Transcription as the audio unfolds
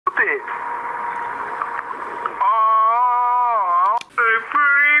it. Oh,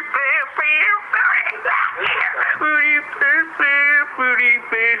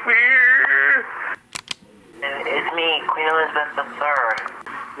 it's me, Queen Elizabeth III.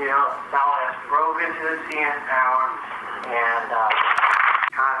 You know, now I broke into the CN Tower, and,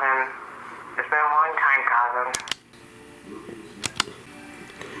 cousin, it's been a long time, cousin.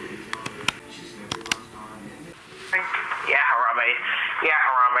 Yeah, Harambe,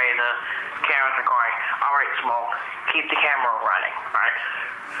 the camera's recording. Alright, Smoke, keep the camera running, alright?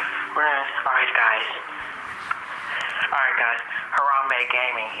 Alright, guys, Harambe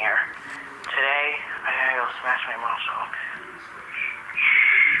Gaming here. Today, I gotta go smash my mom's phone.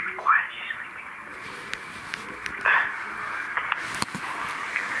 Shh, be quiet, she's sleeping.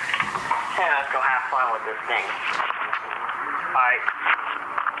 Yeah, let's go have fun with this thing. Alright,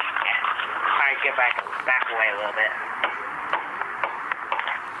 get back away a little bit.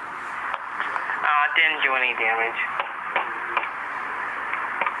 It didn't do any damage.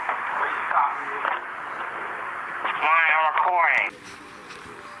 I'm recording.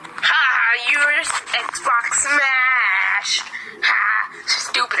 Ha! You're Xbox Smash! Ha!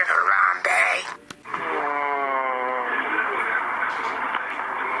 Stupid Harambe!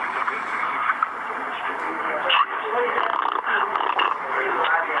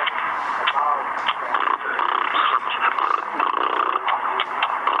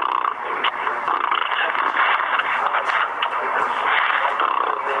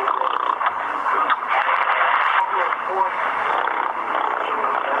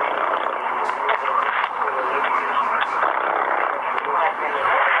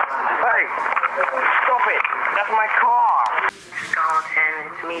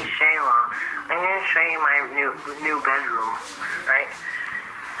 It's me, Shayla. I'm gonna show you my new bedroom, right?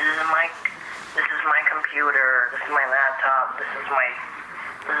 This is my computer. This is my laptop. This is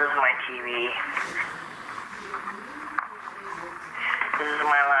my TV. This is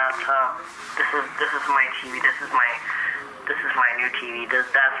my laptop. This is my TV. This is my new TV.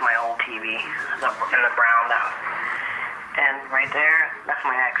 That's my old TV in the brown house. And right there, that's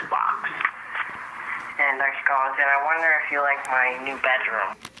my Xbox. And I wonder if you like my new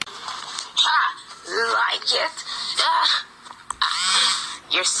bedroom. Ha! Like it?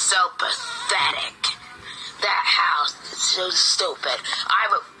 You're so pathetic. That house is so stupid. I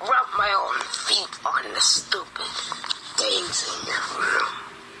would rub my own feet on the stupid things in your room.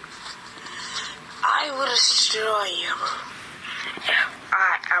 I will destroy you if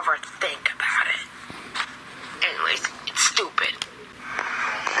I ever think about it. Anyways, it's stupid.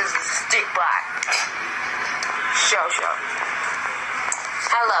 This is Stick Black. Show.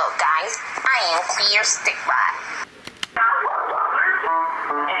 Hello, guys. I am Queer Stick Black.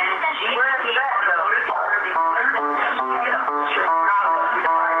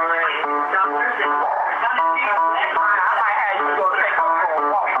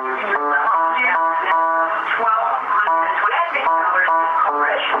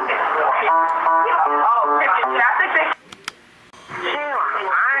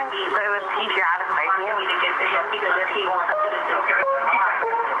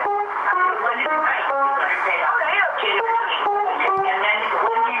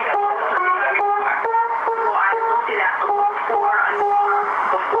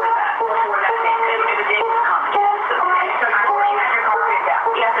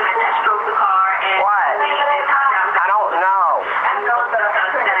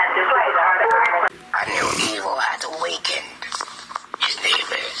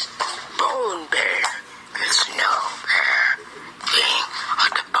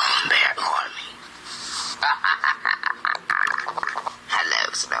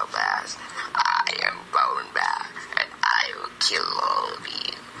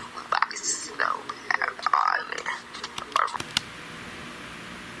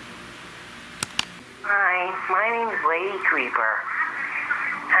 My name is Lady Creeper.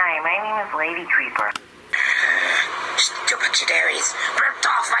 Hi, my name is Lady Creeper. Stupid Jadaries ripped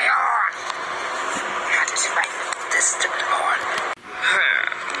off my arm. How to survive this stupid arm?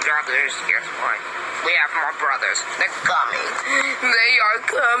 Brothers, guess what? We have more brothers. They're coming. They are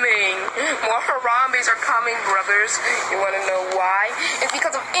coming. More Harambes are coming, brothers. You want to know why? It's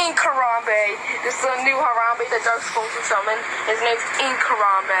because of Ink Harambe. This is a new Harambe that Dark's supposed to summon. His name's Ink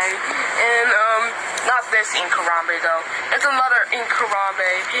Harambe. And, not this Ink Harambe, though. It's another Ink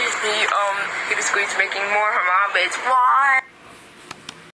Harambe. He basically is making more Harambes. Why?